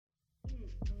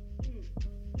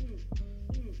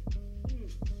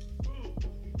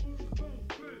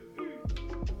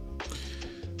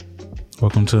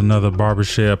Welcome to another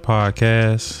Barbershare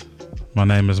podcast. My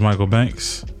name is Michael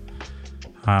Banks.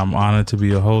 I'm honored to be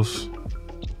your host.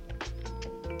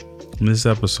 In this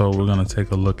episode, we're going to take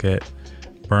a look at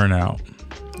burnout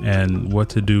and what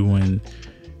to do when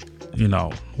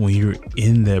you're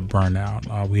in that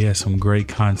burnout. We had some great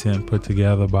content put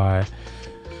together by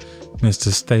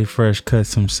Mr. Stay Fresh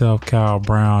Cuts himself, Kyle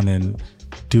Brown, and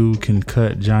Dude Can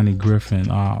Cut Johnny Griffin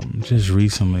just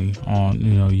recently on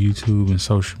YouTube and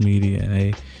social media,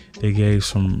 and they gave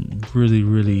some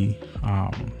really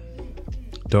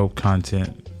dope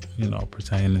content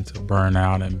pertaining to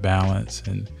burnout and balance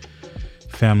and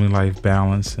family life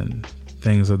balance and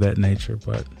things of that nature.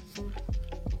 But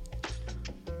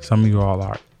some of you all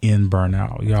are in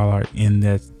burnout. Y'all are in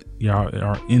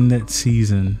that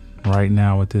season right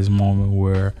now at this moment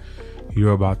where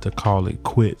you're about to call it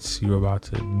quits. You're about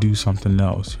to do something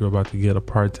else. You're about to get a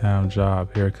part-time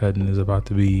job. Haircutting is about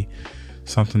to be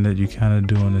something that you kind of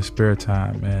do in the spare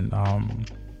time. And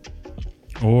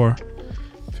or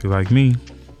if you're like me,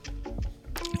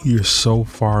 you're so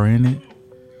far in it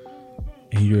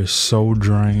and you're so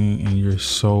drained and you're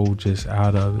so just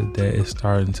out of it that it's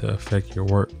starting to affect your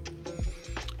work.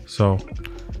 So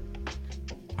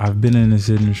I've been in this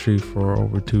industry for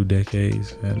over 2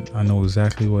 decades, and I know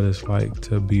exactly what it's like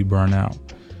to be burnt out.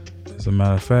 As a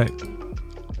matter of fact,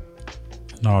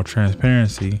 in all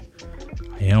transparency,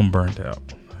 I am burnt out.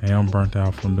 I am burnt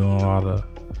out from doing a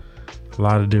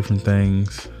lot of different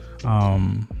things.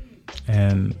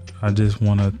 And I just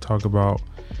want to talk about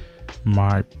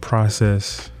my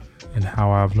process and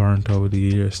how I've learned over the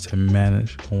years to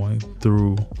manage going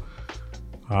through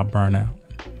burnout.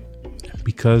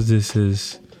 Because this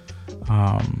is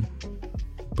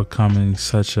becoming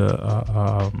such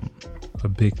a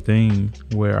big thing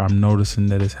where I'm noticing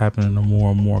that it's happening to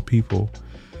more and more people.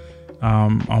 I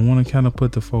want to kind of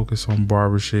put the focus on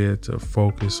Barbershare to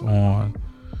focus on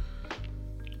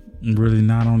really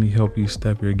not only help you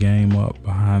step your game up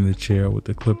behind the chair with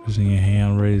the clippers in your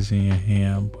hand, raising your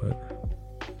hand,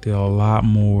 but deal a lot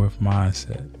more with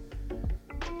mindset.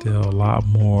 Deal a lot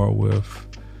more with,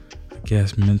 I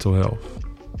guess, mental health.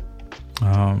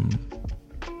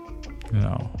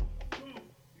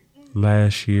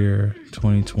 Last year,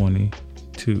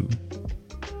 2022,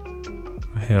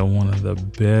 I had one of the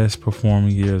best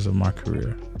performing years of my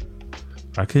career.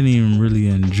 I couldn't even really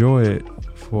enjoy it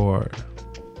for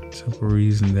the simple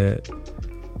reason that,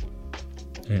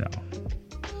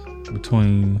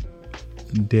 between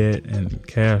debt and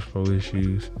cash flow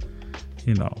issues,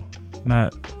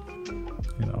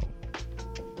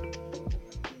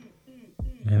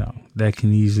 that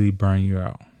can easily burn you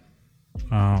out.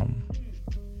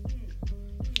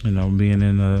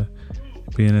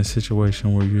 Being in a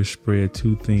situation where you're spread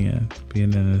too thin,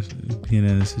 being in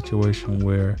a situation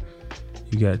where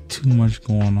you got too much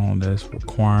going on that's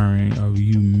requiring of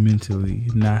you mentally,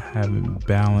 not having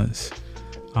balance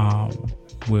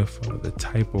with the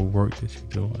type of work that you're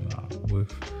doing,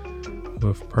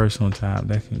 with personal time,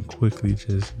 that can quickly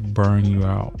just burn you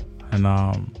out. And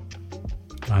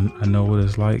I know what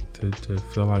it's like to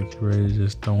feel like you're ready to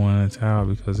just throw in a towel,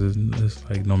 because it's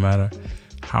like no matter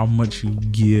how much you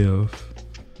give,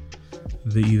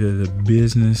 either the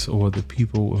business or the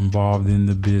people involved in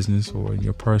the business or in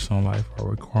your personal life are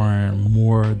requiring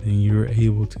more than you're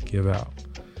able to give out.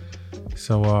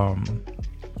 So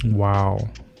while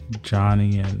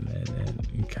Johnny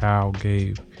and Kyle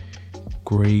gave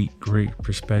great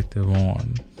perspective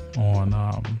on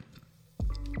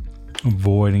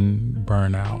avoiding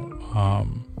burnout,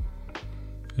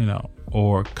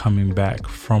 or coming back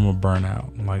from a burnout.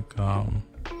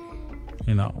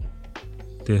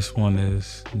 This one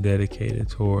is dedicated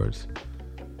towards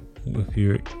if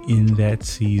you're in that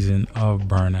season of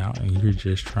burnout and you're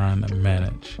just trying to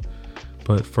manage.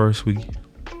 But first,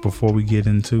 before we get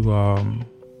into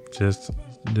just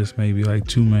maybe like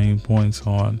 2 main points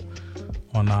on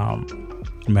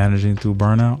managing through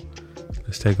burnout,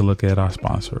 let's take a look at our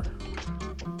sponsor.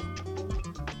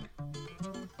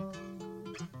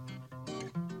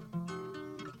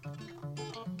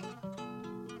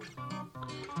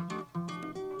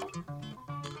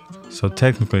 So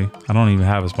technically, I don't even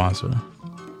have a sponsor,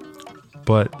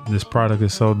 but this product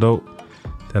is so dope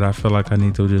that I feel like I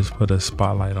need to just put a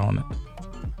spotlight on it.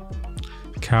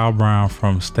 Kyle Brown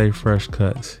from Stay Fresh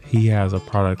Cuts, he has a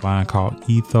product line called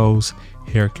Ethos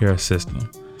Hair Care System.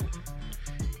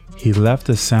 He left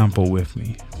a sample with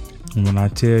me, and when I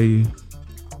tell you,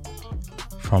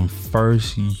 from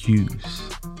first use,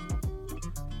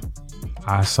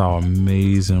 I saw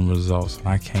amazing results, and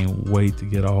I can't wait to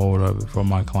get a hold of it for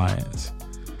my clients.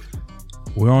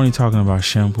 we're only talking about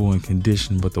shampoo and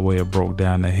condition, but the way it broke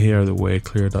down the hair, the way it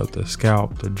cleared up the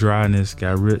scalp, the dryness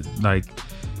got rid. Like,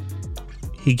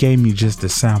 he gave me just a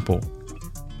sample,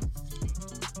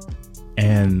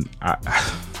 and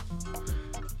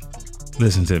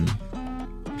listen to me.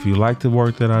 If you like the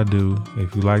work that I do,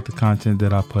 if you like the content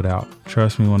that I put out,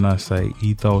 trust me when I say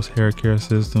Ethos Hair Care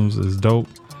Systems is dope.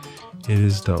 It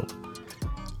is dope.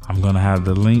 I'm gonna have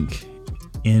the link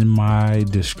in my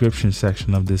description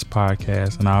section of this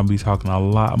podcast, and I'll be talking a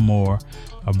lot more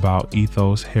about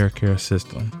Ethos Hair Care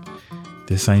System.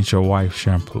 This ain't your wife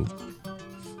shampoo.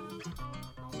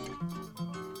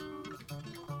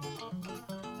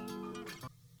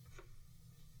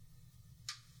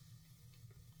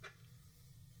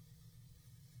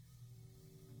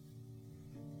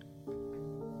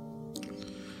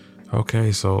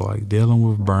 Okay, so like dealing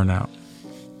with burnout.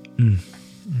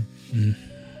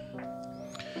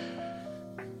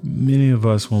 Many of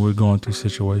us, when we're going through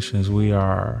situations, we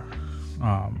are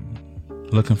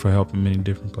looking for help in many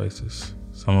different places.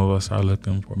 Some of us are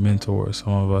looking for mentors.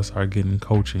 Some of us are getting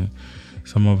coaching.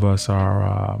 Some of us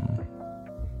are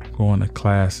going to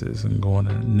classes and going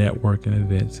to networking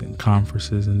events and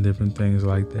conferences and different things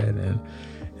like that.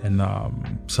 And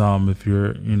some, if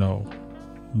you're,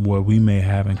 what we may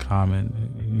have in common,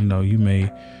 you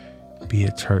may be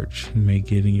at church, you may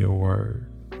get in your word,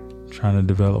 trying to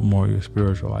develop more of your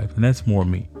spiritual life, and that's more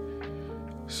me.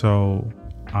 So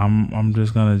I'm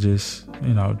just gonna just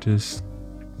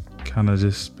kind of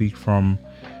just speak from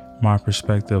my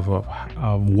perspective of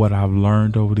what I've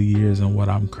learned over the years and what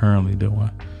I'm currently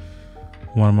doing.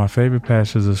 One of my favorite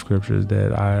passages of scriptures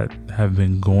that I have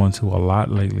been going to a lot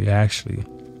lately actually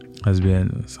has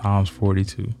been Psalms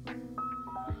 42.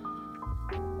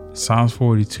 Psalms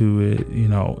 42,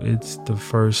 it's the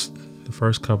first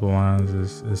couple lines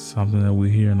is something that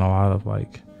we hear in a lot of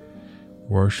like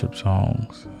worship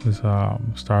songs. It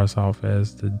starts off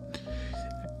as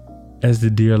the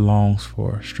deer longs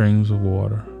for streams of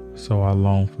water, so I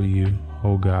long for you,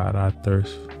 oh God. I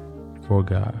thirst for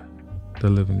God, the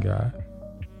living God.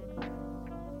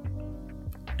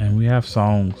 And we have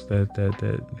songs that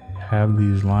have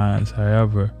these lines.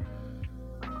 However,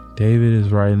 David is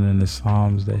writing in the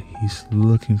Psalms that he's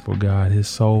looking for God. His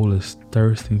soul is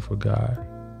thirsting for God.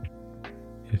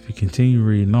 If you continue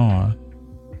reading on,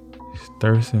 he's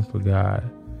thirsting for God.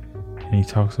 And he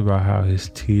talks about how his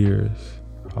tears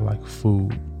are like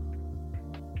food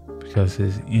because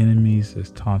his enemies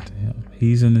is taunting him.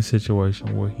 He's in a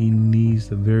situation where he needs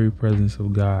the very presence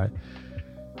of God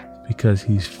because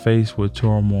he's faced with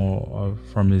turmoil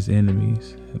from his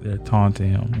enemies. They're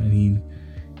taunting him, and he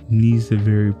needs the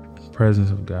very presence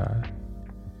of God.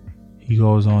 He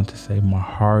goes on to say, my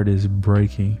heart is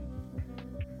breaking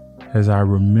as I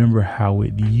remember how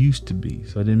it used to be.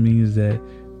 So that means that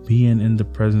being in the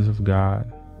presence of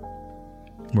God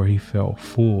where he felt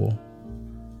full,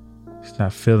 he's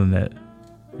not feeling that,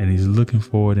 and he's looking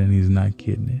for it and he's not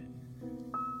getting it.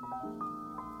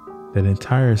 That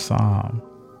entire psalm,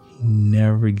 he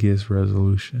never gets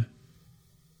resolution.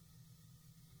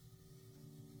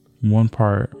 One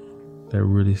part that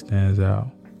really stands out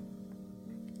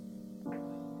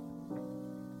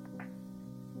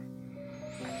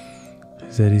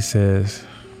is that he says,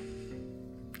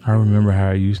 I remember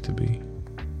how it used to be.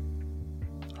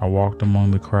 I walked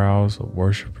among the crowds of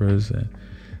worshipers and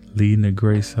leading a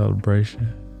great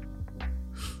celebration.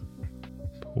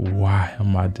 But why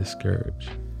am I discouraged?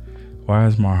 Why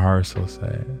is my heart so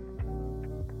sad?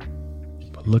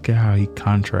 But look at how he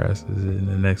contrasts it in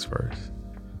the next verse.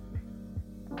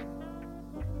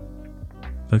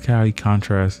 Look how he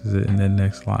contrasts it in that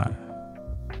next line.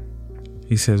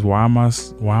 He says, why am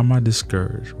I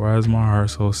discouraged? Why is my heart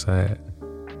so sad?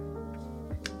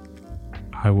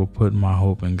 I will put my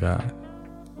hope in God.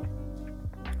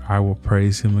 I will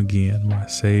praise him again, my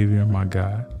Savior, my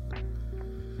God.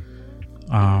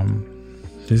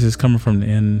 This is coming from the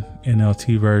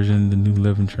NLT version, the New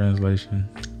Living Translation.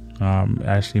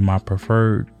 Actually, my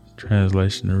preferred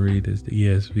translation to read is the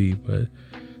ESV, but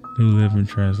New Living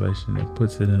Translation, it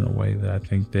puts it in a way that I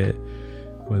think that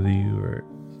whether you are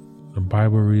a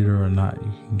Bible reader or not, you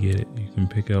can get it. You can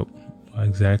pick up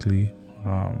exactly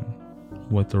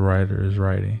what the writer is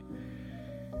writing.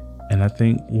 And I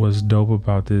think what's dope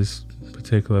about this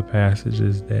particular passage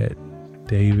is that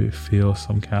David feels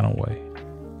some kind of way,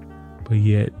 but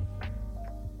yet,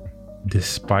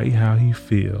 despite how he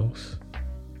feels,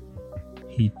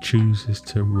 he chooses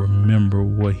to remember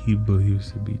what he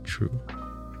believes to be true.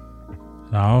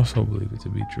 And I also believe it to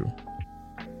be true.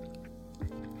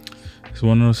 It's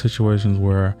one of those situations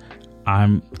where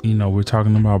we're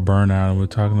talking about burnout and we're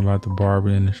talking about the barber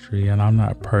industry, and I'm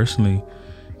not personally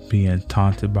being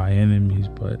taunted by enemies,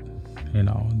 but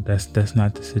that's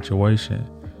not the situation.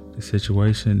 The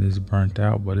situation is burnt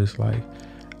out, but it's like,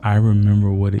 I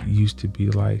remember what it used to be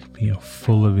like, being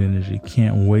full of energy.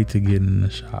 Can't wait to get in the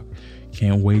shop.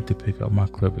 Can't wait to pick up my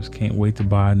clippers. Can't wait to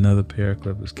buy another pair of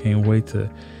clippers. Can't wait to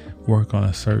work on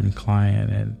a certain client,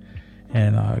 and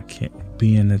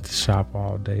being at the shop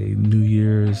all day. New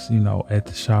Year's, at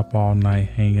the shop all night,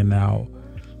 hanging out,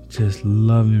 just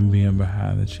loving being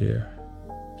behind the chair.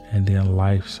 And then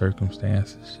life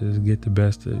circumstances just get the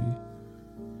best of you.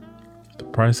 The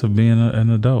price of being an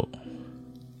adult.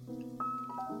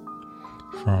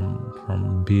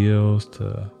 From bills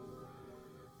to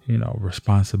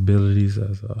responsibilities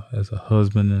as a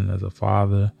husband and as a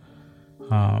father,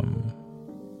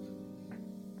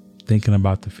 thinking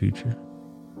about the future,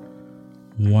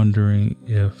 wondering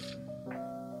if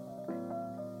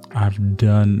I've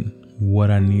done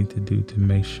what I need to do to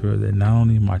make sure that not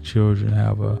only my children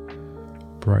have a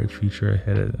bright future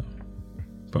ahead of them,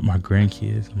 but my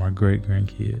grandkids and my great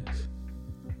grandkids.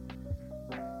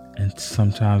 And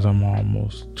sometimes I'm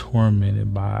almost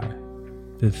tormented by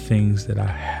the things that I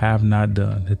have not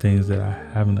done, the things that I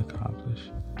haven't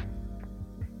accomplished.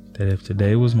 That if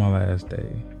today was my last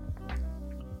day,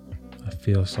 I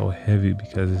feel so heavy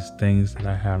because it's things that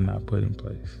I have not put in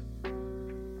place.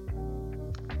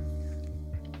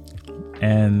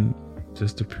 And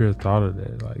just the pure thought of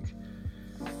that, like,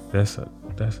 that's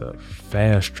a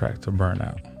fast track to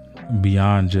burnout,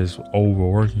 beyond just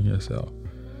overworking yourself.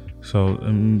 So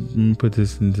let me put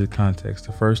this into context.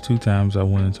 The first 2 times I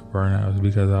went into burnout was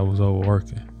because I was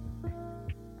overworking.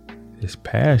 This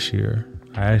past year,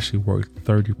 I actually worked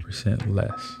 30%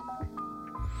 less.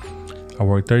 I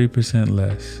worked 30%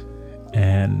 less,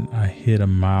 and I hit a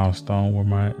milestone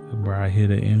where I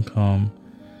hit an income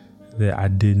that I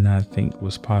did not think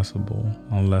was possible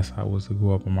unless I was to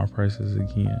go up on my prices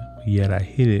again. But yet I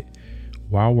hit it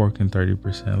while working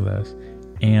 30% less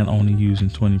and only using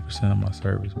 20% of my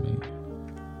service meeting.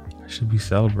 I should be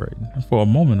celebrating. And for a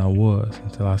moment I was,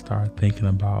 until I started thinking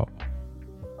about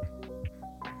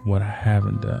what I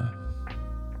haven't done.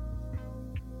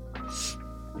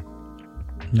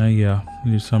 Now,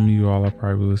 some of you all are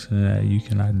probably listening to that. You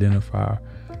can identify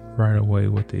right away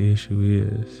what the issue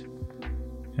is.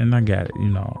 And I got it,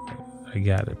 I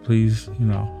got it. Please,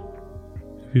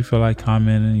 if you feel like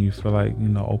commenting, you feel like,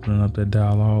 opening up that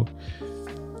dialogue,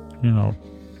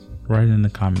 write in the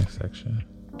comment section.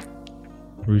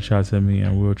 Reach out to me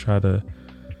and we'll try to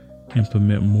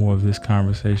implement more of this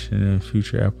conversation in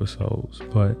future episodes.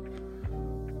 But,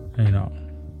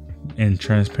 in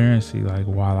transparency, like,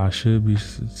 while I should be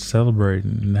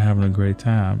celebrating and having a great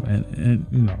time, and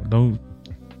don't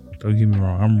get me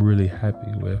wrong, I'm really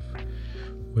happy with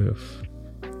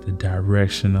the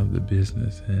direction of the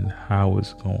business and how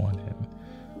it's going and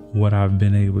what I've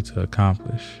been able to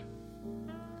accomplish.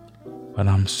 But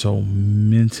I'm so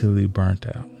mentally burnt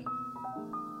out.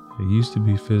 It used to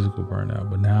be physical burnout,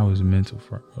 but now it's mental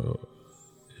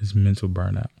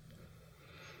burnout.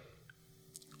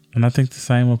 And I think the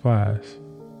same applies.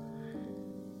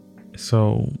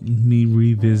 So me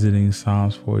revisiting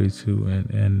Psalms 42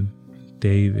 and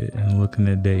David, and looking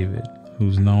at David,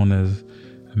 who's known as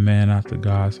a man after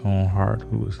God's own heart,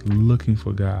 who is looking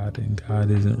for God, and God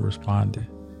isn't responding.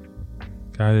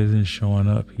 God isn't showing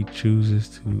up. He chooses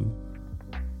to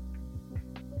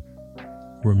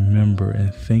remember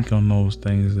and think on those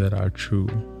things that are true,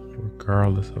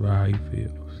 regardless of how he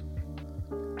feels.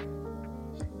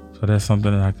 So that's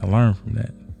something that I can learn from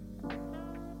that.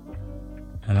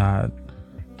 And I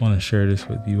want to share this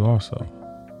with you also.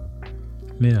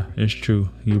 Yeah, it's true.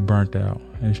 You're burnt out.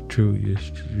 It's true.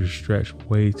 You're stretched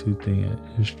way too thin.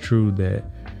 It's true that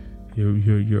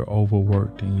you're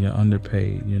overworked and you're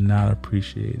underpaid. You're not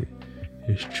appreciated.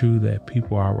 It's true that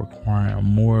people are requiring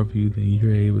more of you than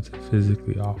you're able to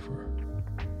physically offer.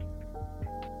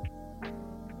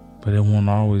 But it won't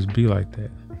always be like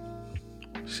that.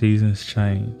 Seasons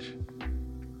change.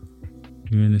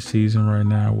 You're in a season right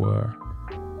now where,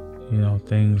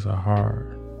 things are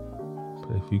hard.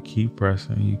 But if you keep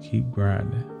pressing, you keep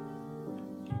grinding,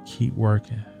 you keep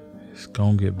working, it's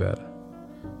gonna get better.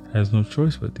 It has no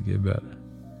choice but to get better.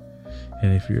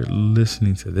 And if you're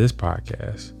listening to this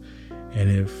podcast, and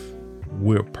if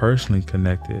we're personally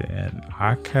connected and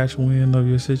I catch wind of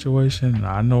your situation and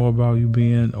I know about you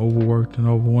being overworked and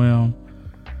overwhelmed,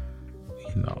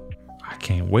 I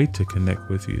can't wait to connect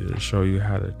with you to show you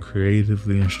how to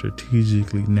creatively and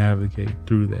strategically navigate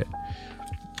through that,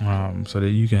 so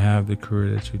that you can have the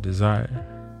career that you desire.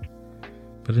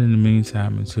 But in the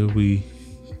meantime, until we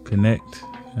connect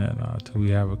and till we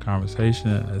have a conversation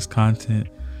as content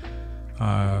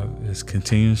is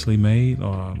continuously made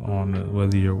on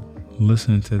whether you're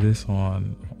listening to this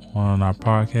on our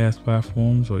podcast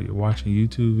platforms or you're watching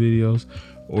YouTube videos,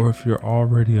 or if you're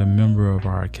already a member of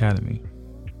our academy.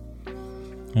 I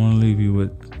want to leave you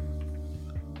with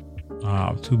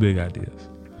two big ideas.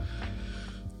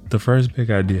 The first big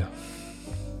idea,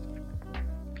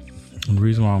 and the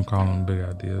reason why I'm calling them big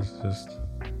ideas is just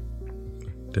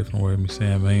a different way of me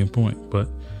saying main point, but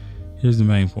here's the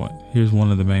main point. Here's one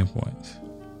of the main points.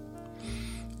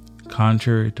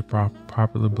 Contrary to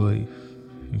popular belief,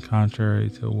 and contrary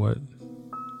to what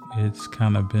it's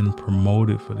kind of been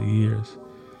promoted for the years,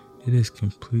 it is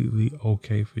completely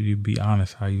okay for you to be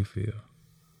honest how you feel.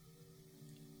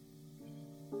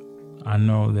 I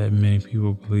know that many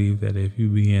people believe that if you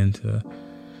begin to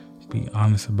be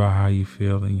honest about how you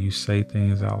feel and you say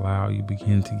things out loud, you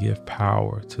begin to give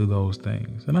power to those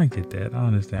things. And I get that. I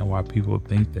understand why people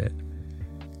think that.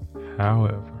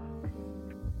 However,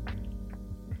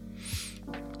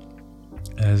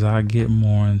 as I get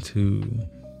more into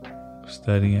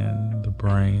studying the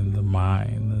brain, the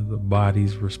mind, the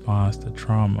body's response to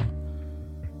trauma,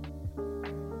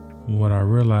 what I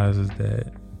realize is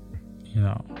that,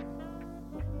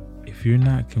 if you're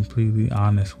not completely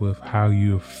honest with how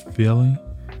you're feeling,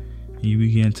 you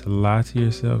begin to lie to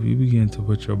yourself, you begin to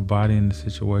put your body in a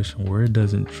situation where it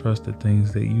doesn't trust the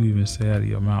things that you even say out of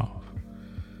your mouth.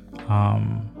 I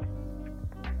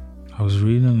was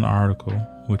reading an article,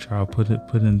 which I'll put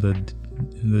in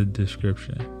the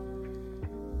description,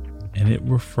 and it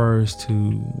refers to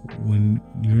when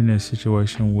you're in a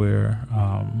situation where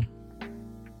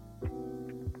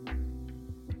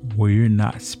you're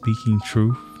not speaking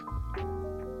truth,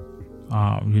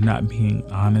 you're not being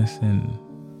honest and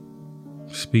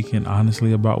speaking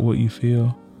honestly about what you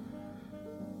feel.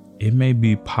 It may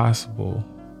be possible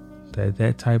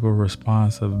that type of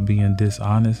response of being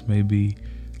dishonest may be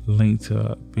linked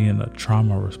to being a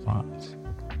trauma response.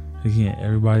 Again,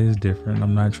 everybody is different.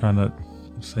 I'm not trying to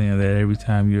saying that every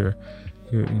time you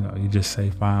just say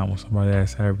fine when somebody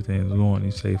asks how everything is going,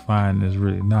 you say fine, is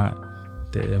really not,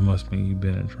 that it must mean you've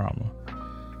been in trauma.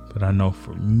 But I know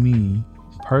for me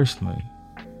personally,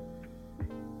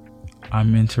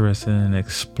 I'm interested in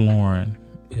exploring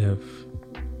if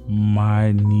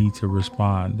my need to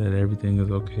respond that everything is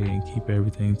okay and keep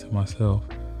everything to myself,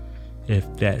 if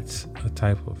that's a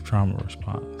type of trauma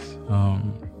response.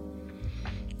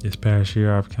 This past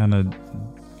year, I've kind of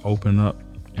opened up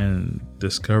and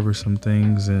discovered some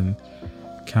things in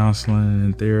counseling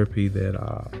and therapy that,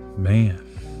 I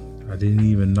didn't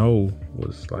even know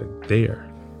was like there.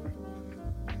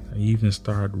 I even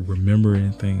started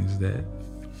remembering things that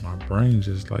my brain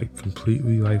just like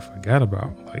completely like forgot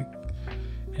about.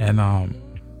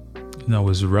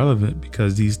 It's relevant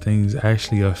because these things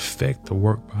actually affect the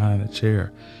work behind the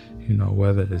chair.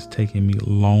 Whether it's taking me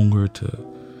longer to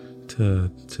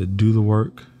do the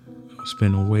work, I'm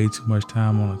spending way too much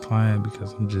time on a client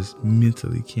because I'm just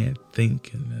mentally can't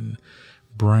think and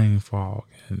brain fog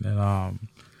and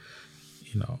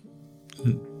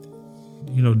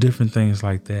different things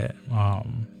like that.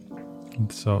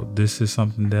 So this is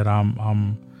something that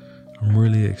I'm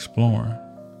really exploring.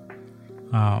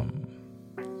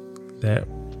 That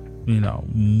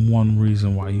one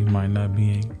reason why you might not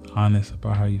be honest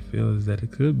about how you feel is that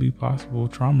it could be possible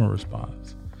trauma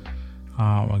response.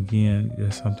 Again,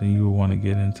 it's something you would want to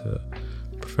get into a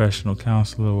professional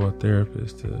counselor or a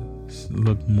therapist to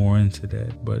look more into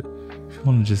that. But if you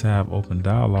want to just have open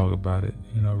dialogue about it,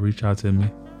 reach out to me.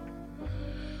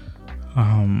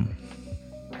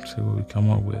 See what we come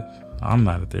up with. I'm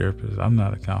not a therapist. I'm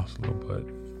not a counselor, but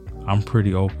I'm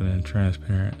pretty open and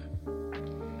transparent.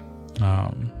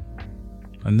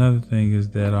 Another thing is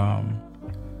that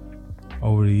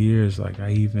over the years,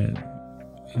 I even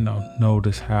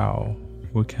notice how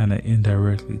we're kind of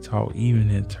indirectly taught, even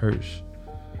in church,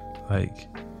 like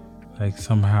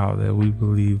somehow that we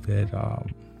believe that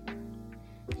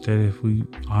that if we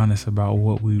honest about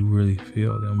what we really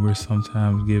feel, then we're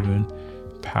sometimes given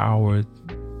power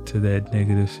to that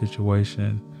negative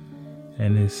situation,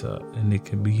 and it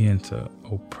can begin to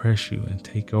oppress you and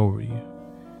take over you.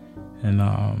 And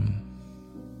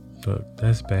look,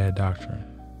 that's bad doctrine.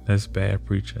 That's bad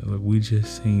preaching. Look, we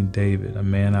just seen David, a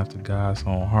man after God's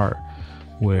own heart,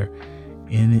 where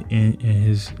in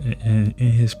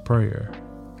his prayer,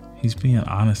 he's being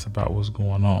honest about what's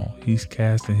going on. He's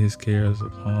casting his cares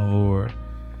upon the Lord,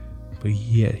 but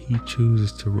yet he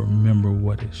chooses to remember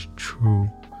what is true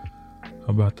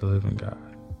about the living God.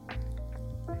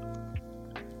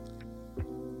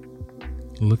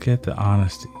 Look at the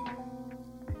honesty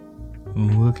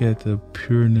Look at the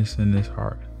pureness in this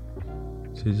heart.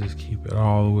 To just keep it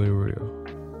all the way real.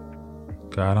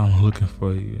 God, I'm looking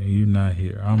for you and you're not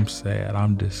here. I'm sad.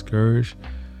 I'm discouraged.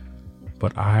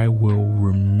 But I will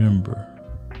remember.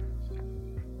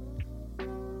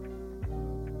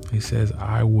 He says,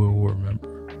 I will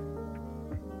remember.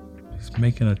 He's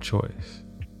making a choice.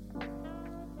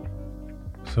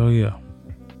 So yeah.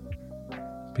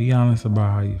 Be honest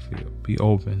about how you feel. Be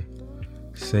open.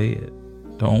 Say it.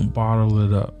 Don't bottle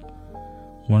it up.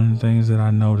 One of the things that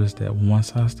I noticed that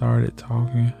once I started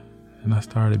talking and I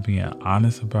started being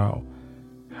honest about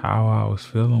how I was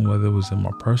feeling, whether it was in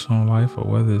my personal life or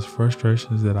whether it's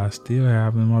frustrations that I still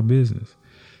have in my business,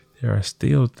 there are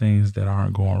still things that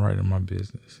aren't going right in my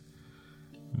business.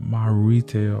 My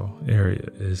retail area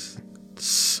is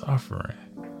suffering.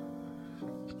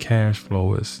 Cash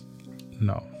flow is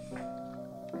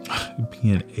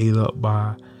being ate up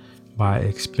by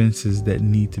expenses that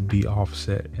need to be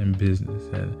offset in business.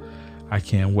 And I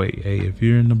can't wait. Hey, if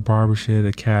you're in the Barbershop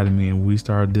Academy and we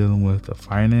start dealing with the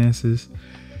finances,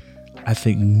 I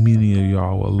think many of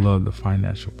y'all will love the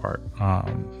financial part.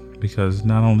 Because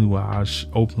not only will I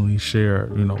openly share,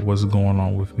 what's going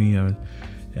on with me and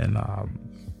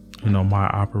my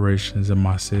operations and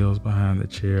my sales behind the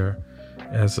chair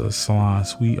as a salon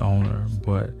suite owner,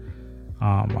 but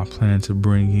I plan to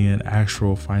bring in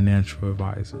actual financial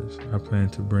advisors. I plan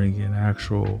to bring in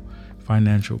actual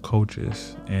financial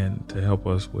coaches and to help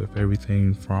us with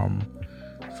everything from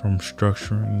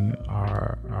structuring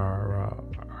our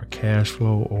cash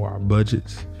flow or our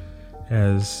budgets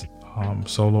as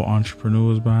solo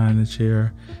entrepreneurs behind the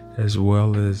chair, as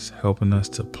well as helping us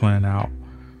to plan out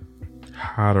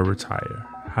how to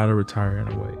retire in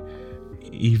a way,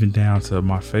 even down to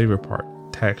my favorite part,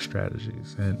 tax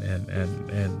strategies and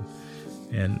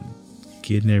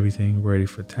getting everything ready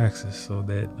for taxes so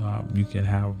that you can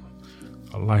have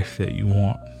a life that you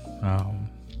want.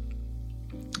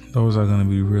 Those are going to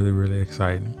be really, really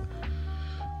exciting.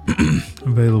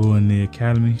 Available in the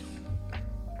academy.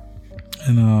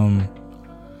 And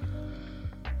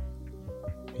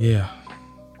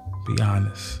be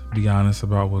honest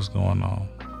about what's going on.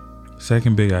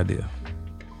 Second big idea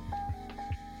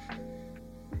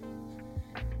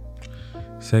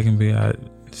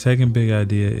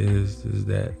is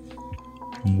that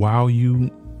while you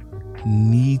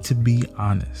need to be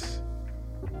honest,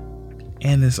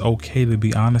 and it's okay to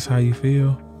be honest how you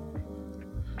feel,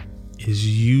 it's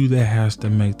you that has to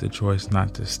make the choice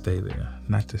not to stay there,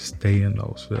 not to stay in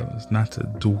those feelings, not to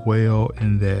dwell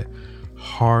in that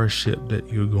hardship that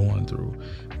you're going through,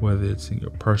 whether it's in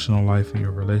your personal life, in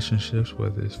your relationships,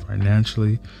 whether it's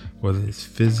financially, whether it's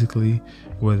physically,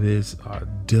 whether it's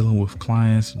dealing with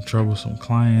clients and troublesome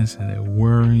clients and they're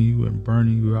worrying you and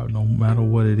burning you out. No matter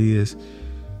what it is,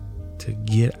 to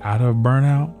get out of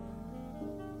burnout,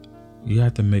 you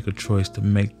have to make a choice to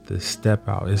make the step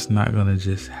out. It's not going to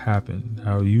just happen.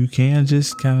 Now, you can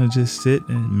just kind of just sit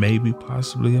and maybe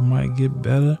possibly it might get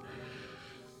better,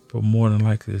 but more than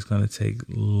likely it's going to take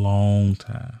a long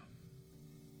time.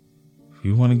 If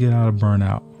you want to get out of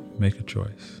burnout, make a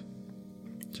choice.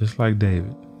 Just like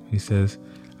David, he says,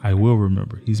 I will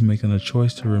remember. He's making a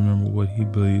choice to remember what he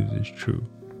believes is true.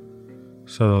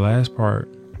 So the last part,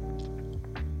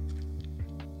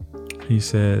 he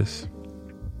says,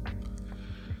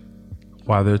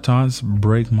 while their taunts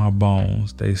break my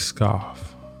bones, they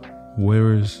scoff.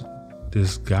 Where is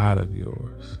this God of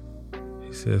yours?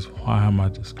 He says, why am I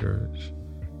discouraged?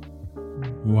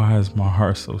 Why is my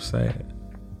heart so sad?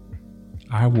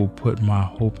 I will put my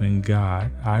hope in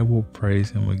God. I will praise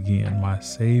him again, my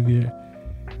Savior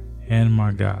and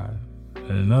my God. And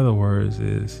in other words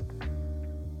is,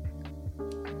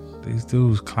 these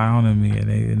dudes clowning me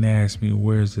and they ask me,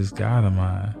 where's this God of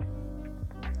mine?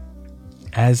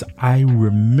 As I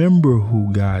remember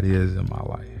who God is in my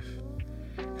life,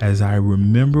 as I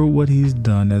remember what he's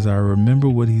done, as I remember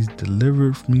what he's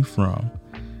delivered me from,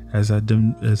 as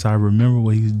I remember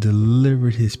what he's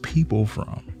delivered his people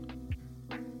from,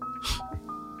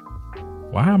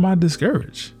 why am I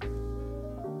discouraged?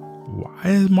 Why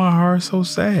is my heart so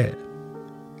sad?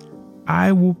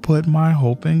 I will put my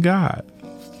hope in God.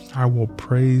 I will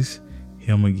praise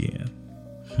him again,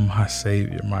 my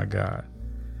Savior, my God.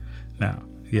 Now,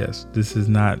 yes,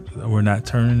 we're not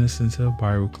turning this into a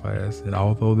Bible class, and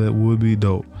although that would be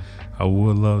dope, I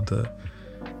would love to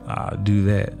do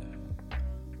that.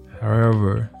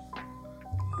 However,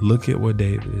 look at what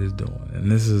David is doing. And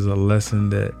this is a lesson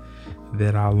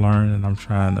that I learned, and I'm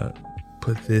trying to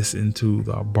put this into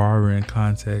the barbering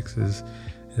context.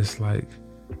 It's like,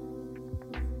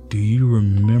 do you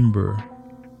remember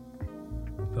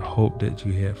the hope that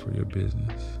you had for your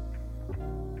business?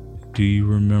 Do you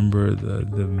remember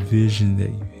the vision that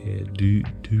you had? Do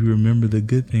you remember the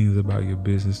good things about your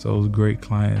business, those great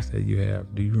clients that you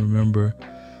have? Do you remember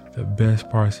the best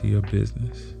parts of your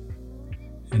business?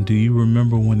 And do you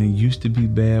remember when it used to be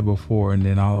bad before and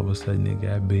then all of a sudden it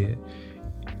got bad?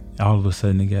 All of a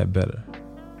sudden it got better.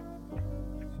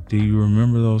 Do you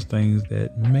remember those things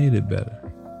that made it better?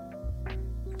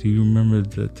 Do you remember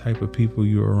the type of people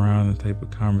you were around, the type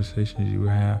of conversations you would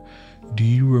have? Do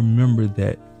you remember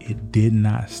that it did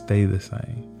not stay the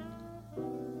same?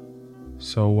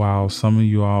 So while some of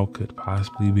you all could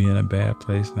possibly be in a bad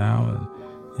place now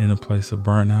and in a place of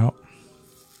burnout,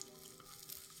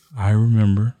 I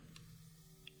remember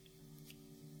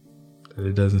that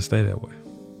it doesn't stay that way.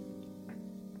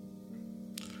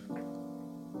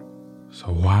 So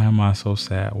why am I so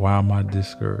sad? Why am I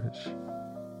discouraged?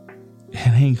 It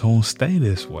ain't gonna stay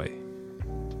this way.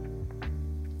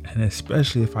 And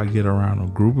especially if I get around a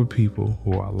group of people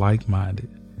who are like-minded,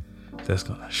 that's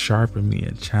gonna sharpen me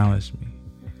and challenge me.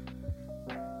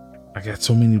 I got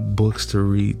so many books to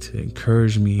read to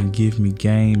encourage me and give me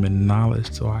game and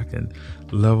knowledge so I can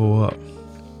level up.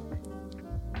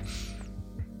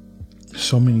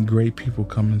 So many great people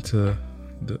come into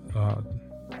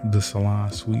the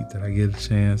salon suite that I get a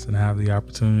chance and have the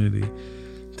opportunity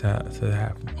to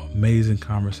have amazing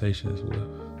conversations with.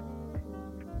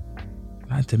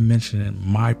 Not to mention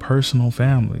my personal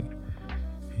family,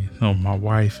 my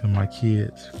wife and my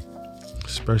kids,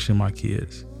 especially my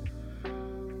kids.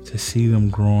 To see them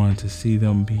growing, to see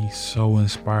them be so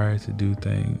inspired to do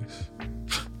things.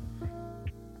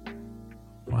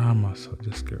 Why am I so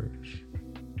discouraged?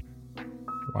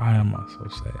 Why am I so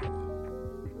sad?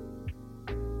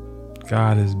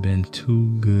 God has been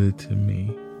too good to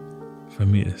me for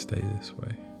me to stay this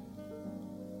way.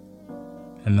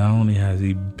 And not only has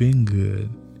he been good,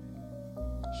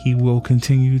 he will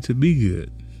continue to be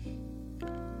good.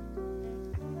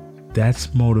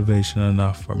 That's motivation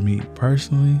enough for me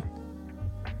personally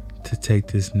to take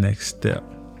this next step,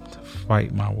 to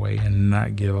fight my way and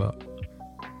not give up.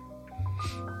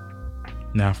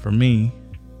 Now for me,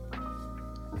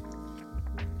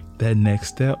 that next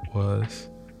step was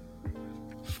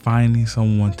finding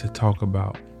someone to talk to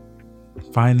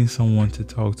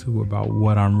about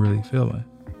what I'm really feeling.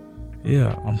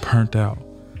 Yeah, I'm burnt out.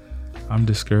 I'm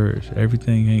discouraged.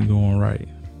 Everything ain't going right.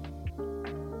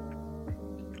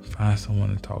 Find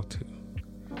someone to talk to.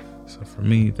 So for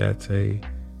me, that's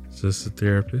just a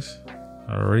therapist.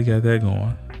 I already got that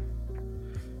going.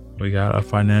 We got a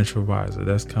financial advisor.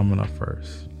 That's coming up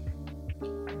first.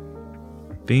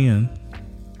 Then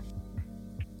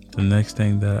the next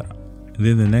thing that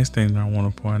I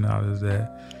want to point out is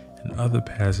that in other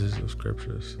passages of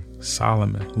scriptures,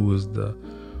 Solomon, who was the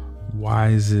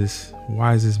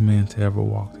wisest man to ever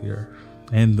walk the earth,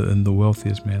 and the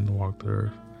wealthiest man to walk the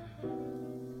earth,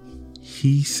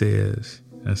 he says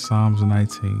in Psalms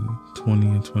 19, 20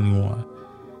 and 21,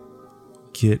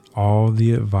 get all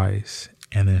the advice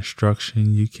and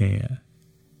instruction you can,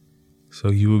 so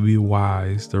you will be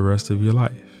wise the rest of your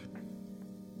life.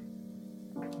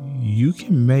 You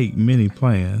can make many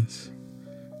plans,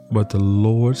 but the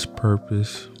Lord's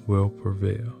purpose will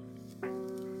prevail.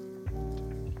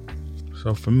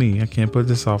 So for me, I can't put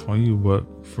this off on you, but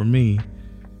for me,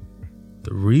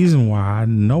 the reason why I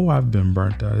know I've been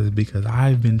burnt out is because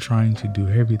I've been trying to do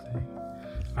everything.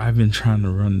 I've been trying to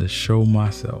run the show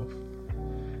myself.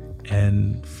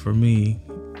 And for me,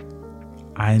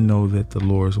 I know that the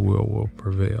Lord's will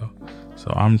prevail.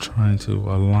 So I'm trying to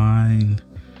align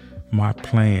my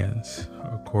plans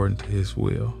according to his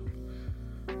will.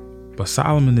 But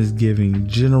Solomon is giving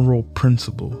general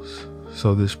principles.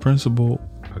 So this principle,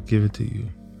 I'll give it to you.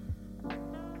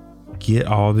 Get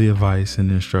all the advice and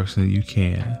instruction that you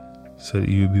can so that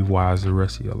you'll be wise the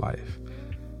rest of your life.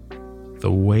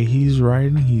 The way he's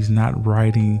writing, he's not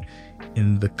writing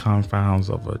in the confines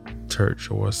of a church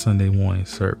or a Sunday morning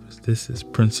service. This is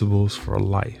principles for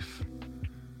life.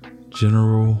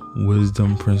 General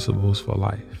wisdom principles for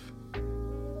life.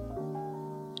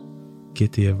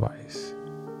 Get the advice.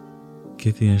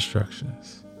 Get the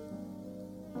instructions.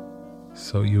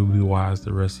 So you'll be wise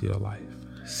the rest of your life.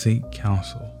 Seek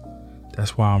counsel.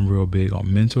 That's why I'm real big on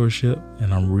mentorship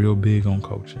and I'm real big on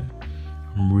coaching.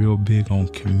 I'm real big on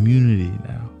community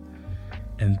now.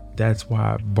 And that's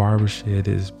why Barbershed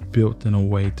is built in a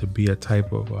way to be a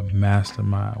type of a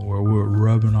mastermind where we're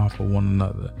rubbing off of one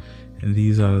another. And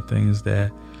these are the things that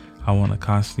I want to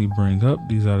constantly bring up.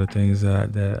 These are the things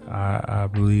that I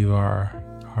believe are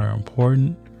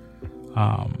important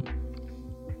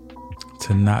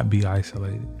to not be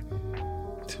isolated,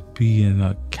 to be in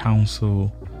a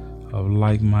council of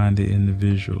like-minded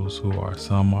individuals who are,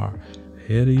 some are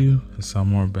ahead of you and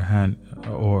some are behind,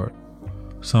 or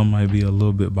some might be a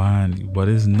little bit behind you, but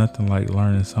it's nothing like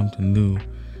learning something new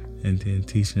and then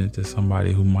teaching it to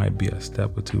somebody who might be a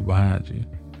step or two behind you.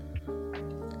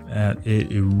 And it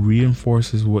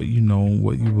reinforces what you know,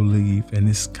 what you believe, and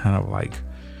it's kind of like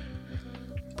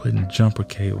putting jumper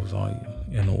cables on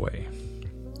you in a way.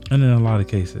 And in a lot of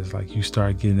cases, like, you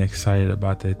start getting excited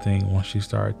about that thing once you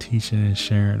start teaching and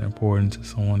sharing and pouring into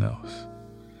someone else.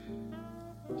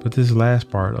 But this last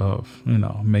part of,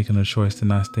 making a choice to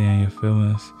not stay in your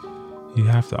feelings, you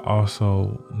have to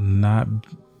also not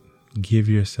give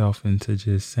yourself into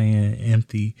just saying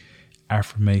empty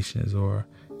affirmations or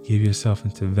give yourself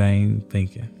into vain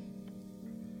thinking.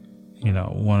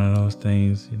 One of those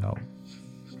things,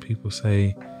 people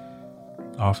say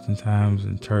oftentimes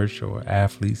in church, or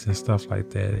athletes and stuff like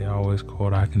that, they always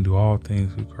quote, "I can do all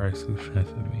things through Christ who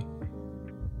strengthens me."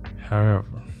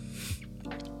 However,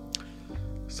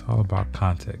 it's all about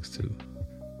context too.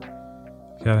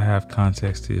 You gotta have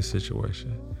context to your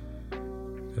situation.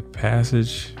 The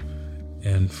passage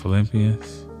in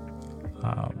Philippians,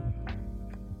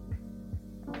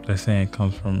 that saying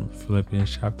comes from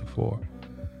Philippians chapter 4.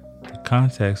 The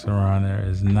context around there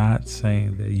is not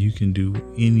saying that you can do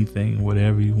anything,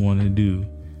 whatever you want to do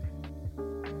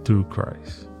through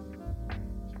Christ.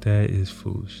 That is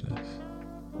foolishness.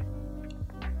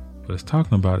 What it's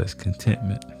talking about is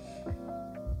contentment.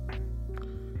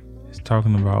 It's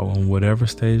talking about in whatever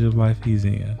stage of life he's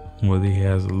in, whether he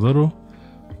has a little,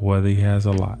 whether he has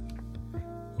a lot,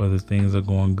 whether things are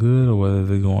going good or whether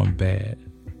they're going bad.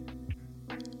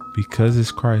 Because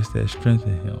it's Christ that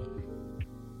strengthened him,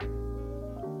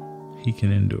 he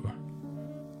can endure.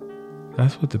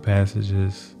 That's what the passage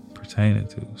is pertaining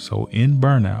to. So in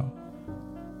burnout,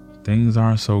 things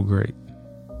aren't so great,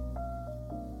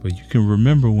 but you can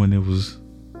remember when it was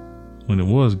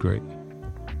great.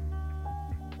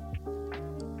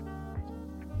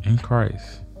 In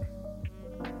Christ,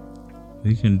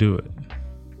 you can do it.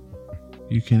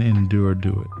 You can do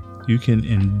it. You can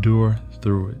endure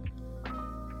through it. I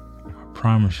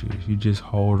promise you, if you just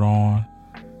hold on,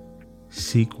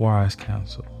 seek wise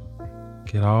counsel,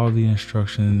 get all the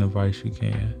instruction and advice you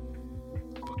can,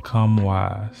 become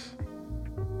wise,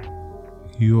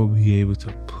 you will be able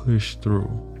to push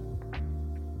through,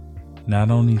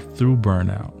 not only through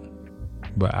burnout,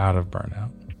 but out of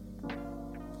burnout.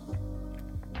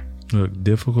 Look,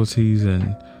 difficulties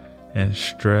and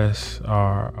stress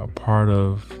are a part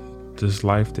of this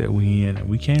life that we in, and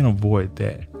we can't avoid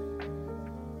that.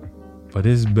 But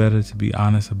it's better to be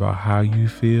honest about how you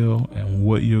feel and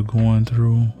what you're going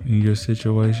through in your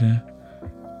situation.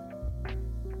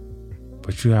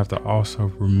 But you have to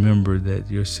also remember that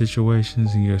your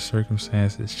situations and your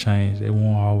circumstances change. They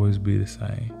won't always be the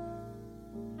same.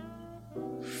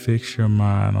 Fix your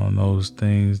mind on those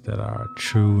things that are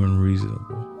true and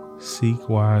reasonable. Seek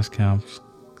wise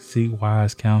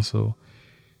counsel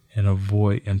and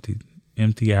avoid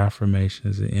empty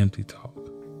affirmations and empty talk.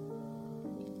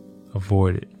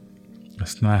 Avoid it.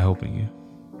 It's not helping you.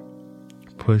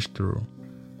 Push through.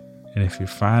 And if you're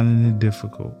finding it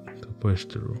difficult to push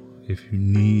through, if you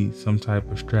need some type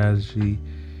of strategy,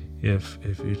 if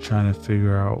you're trying to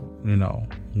figure out,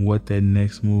 what that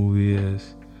next move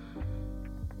is,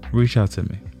 reach out to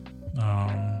me.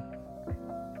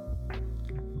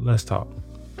 Let's talk.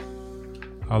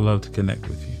 I'd love to connect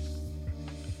with you.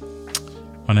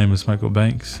 My name is Michael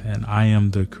Banks, and I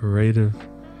am the creative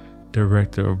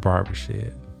director of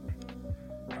Barbershed,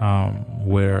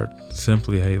 where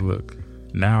simply, hey, look,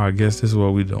 now I guess this is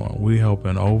what we're doing. We're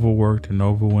helping overworked and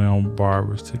overwhelmed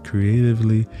barbers to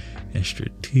creatively and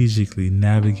strategically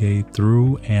navigate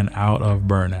through and out of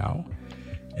burnout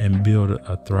and build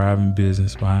a thriving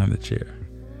business behind the chair.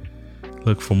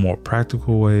 Look for more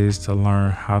practical ways to learn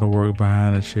how to work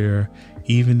behind the chair,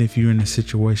 even if you're in a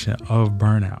situation of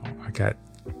burnout. I got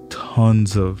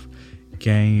tons of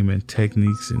game and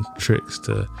techniques and tricks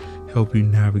to help you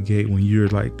navigate when you're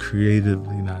like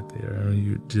creatively not there, and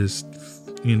you just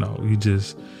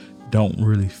don't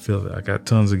really feel it. I got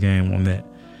tons of game on that.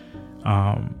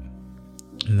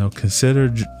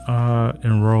 Consider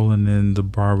enrolling in the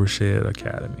Barbershed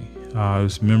Academy.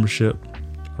 This membership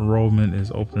enrollment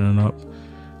is opening up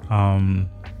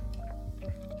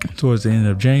towards the end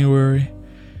of January,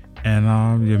 and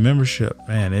your membership,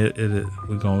 man,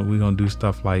 we're gonna do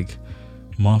stuff like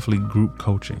monthly group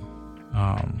coaching.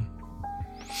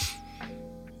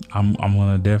 I'm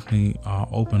gonna definitely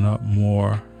open up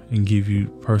more and give you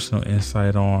personal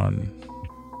insight on,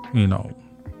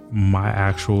 my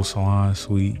actual salon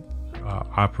suite,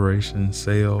 operations,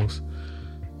 sales,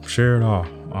 share it all.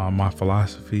 my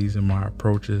philosophies and my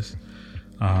approaches.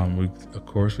 We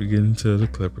get into the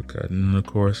clipper cut, and of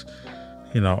course,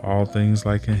 all things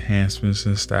like enhancements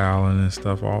and styling and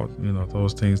stuff, all,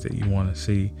 those things that you want to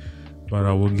see. But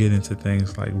we'll get into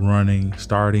things like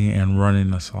starting and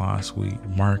running a salon suite,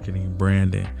 marketing,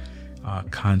 branding,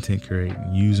 content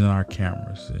creating, using our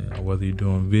cameras, whether you're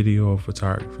doing video or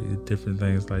photography, different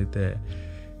things like that.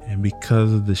 And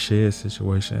because of the shed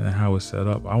situation and how it's set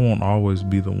up, I won't always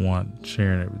be the one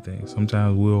sharing everything.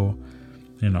 Sometimes we'll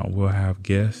have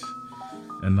guests,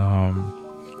 and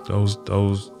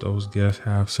those guests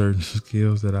have certain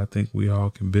skills that I think we all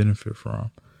can benefit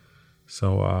from.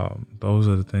 So those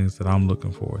are the things that I'm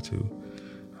looking forward to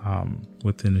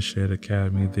within the Shed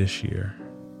Academy this year.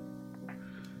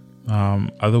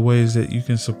 Other ways that you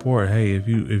can support. Hey, if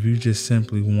you just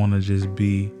simply want to just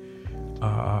be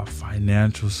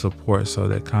financial support so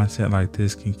that content like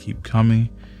this can keep coming,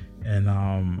 and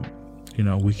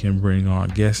we can bring on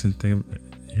guests and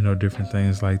different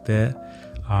things like that.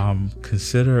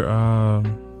 Consider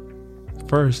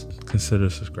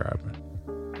subscribing.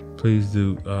 Please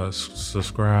do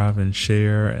subscribe and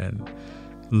share and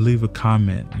leave a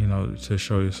comment, to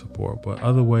show your support. But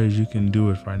other ways you can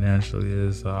do it financially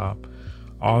is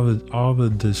all the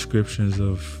descriptions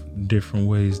of different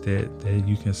ways that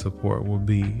you can support will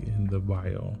be in the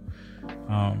bio.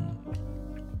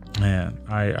 And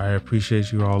I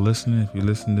appreciate you all listening. If you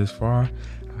listen this far,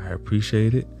 I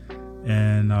appreciate it.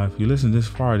 And if you listen this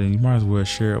far, then you might as well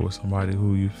share it with somebody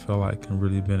who you feel like can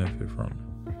really benefit from it.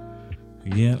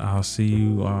 Again, I'll see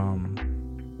you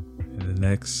in the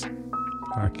next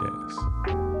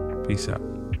podcast. Peace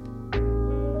out.